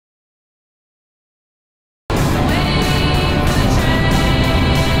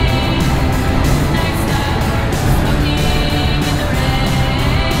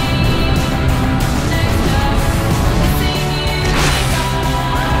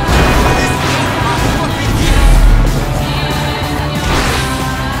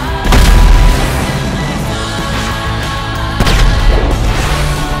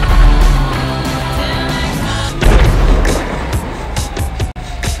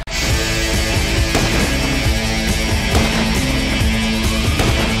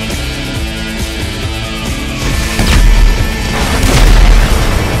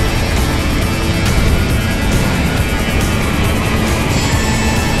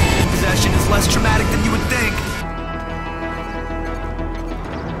less traumatic than you would think.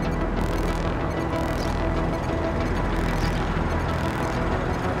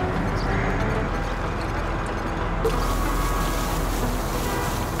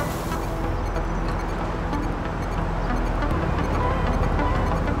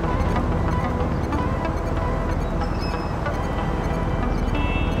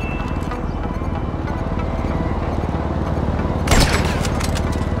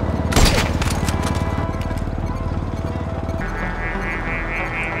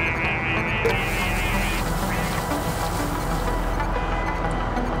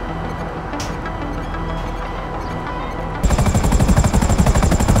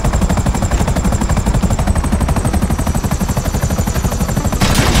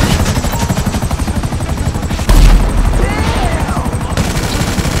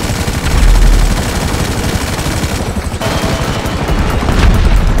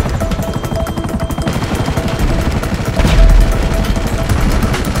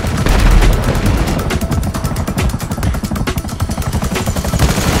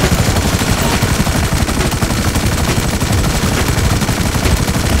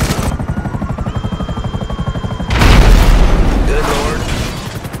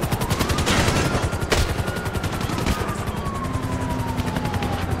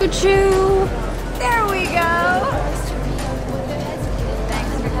 Choo-choo! There we go!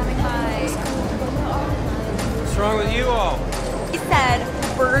 Thanks for coming by. What's wrong with you all? He said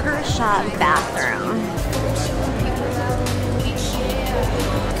burger shop bathroom.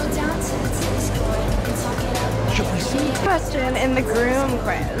 Question in the groom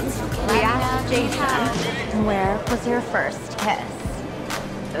quiz. We asked Jason, where was your first kiss?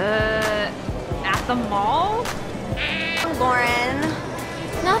 At the mall? Lauren.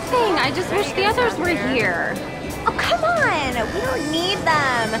 Nothing. I just wish the others were here. Oh, come on. We don't need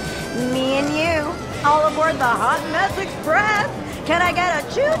them. Me and you. All aboard the Hot Mess Express. Can I get a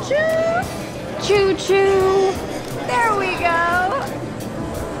choo-choo? Choo-choo. There we go.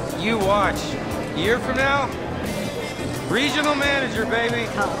 You watch. A year from now, regional manager, baby.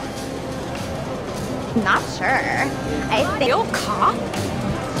 Oh. Not sure. I think... Real cop?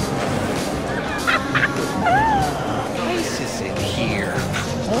 This in here.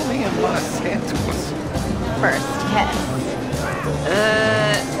 Only in Los Angeles. First kiss.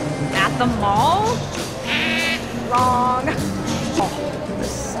 At the mall? Wrong. Oh, the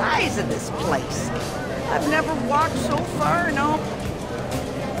size of this place. I've never walked so far, no.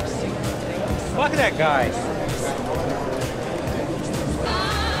 Look at that guy.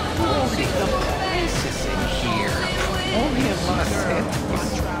 This is in here. Only in Los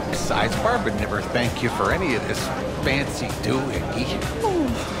Angeles. Besides, Barb would never thank you for any of this fancy doohickey.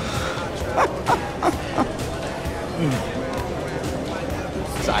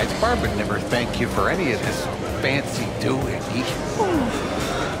 Besides, Barb would never thank you for any of this fancy doohickey.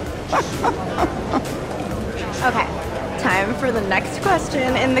 Okay, time for the next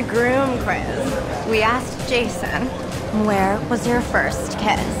question in the groom quiz. We asked Jason, where was your first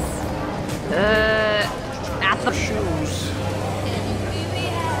kiss? At the Shoes.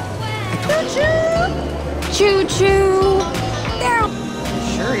 Choo-choo! Choo-choo! There!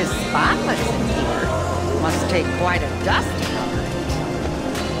 Sure is spotless in here. Must take quite a dusting on it.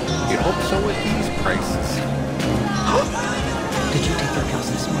 You'd hope so with these prices. Did you take your pills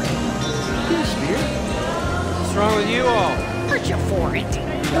this morning? Yes, dear. What's wrong with you all? Aren't you for it?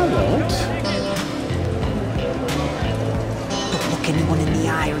 I won't. Don't look anyone in the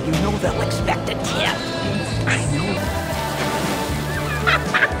eye or you know they'll expect a tip. I know.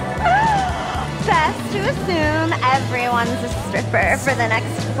 Best to assume everyone's a stripper for the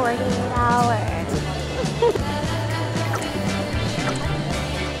next 48 hours.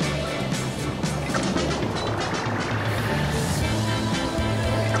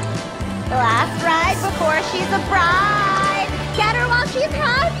 Last ride before she's a bride. Get her while she's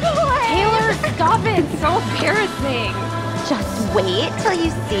hot boy. Taylor, stop it. It's so embarrassing. Just wait till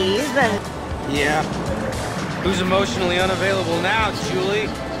you see the... Yeah. Who's emotionally unavailable now, Julie?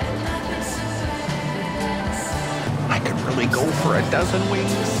 I could really go for a dozen wings.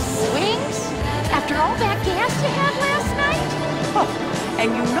 Wings? After all that gas you had last night? Oh,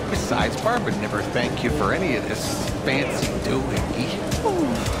 and you know... Besides, Barb would never thank you for any of this fancy doohickey.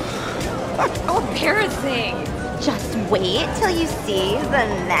 So embarrassing. Just wait till you see the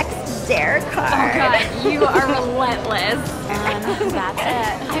next dare card. Oh god, you are relentless. And that's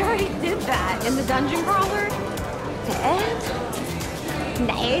it. I already did that in the dungeon crawler. It?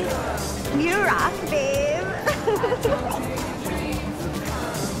 Nice. You rock, babe.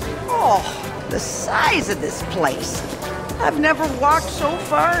 Oh, the size of this place. I've never walked so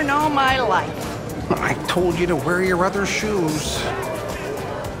far in all my life. I told you to wear your other shoes.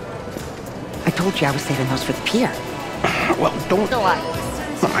 I told you I was saving those for the pier. Well, don't... Like,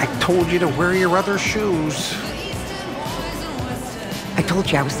 I told you to wear your other shoes. I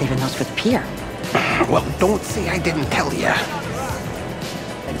told you I was saving those for the pier. Well, don't say I didn't tell you.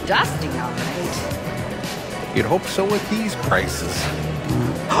 a dusting, all right. You'd hope so with these prices.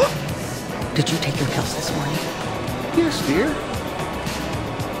 Did you take your pills this morning? Yes, dear.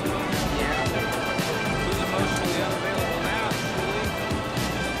 Who's emotionally unavailable now, Julie?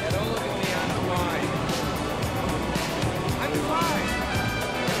 Yeah, don't look at me, I'm fine. I'm fine.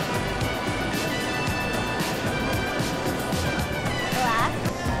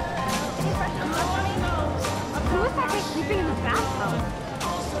 Who was that guy sleeping in the bathtub?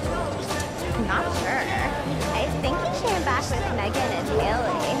 Not sure. I think he came back with Megan and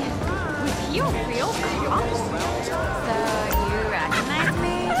Haley. Was he a real cop? So you recognize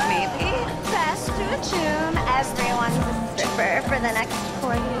me? Maybe. Best to assume everyone's a stripper for the next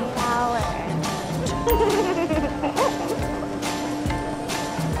 48 hours.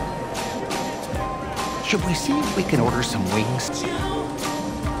 Should we see if we can order some wings?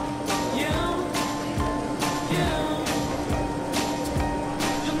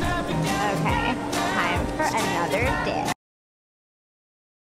 Okay, time for another dish.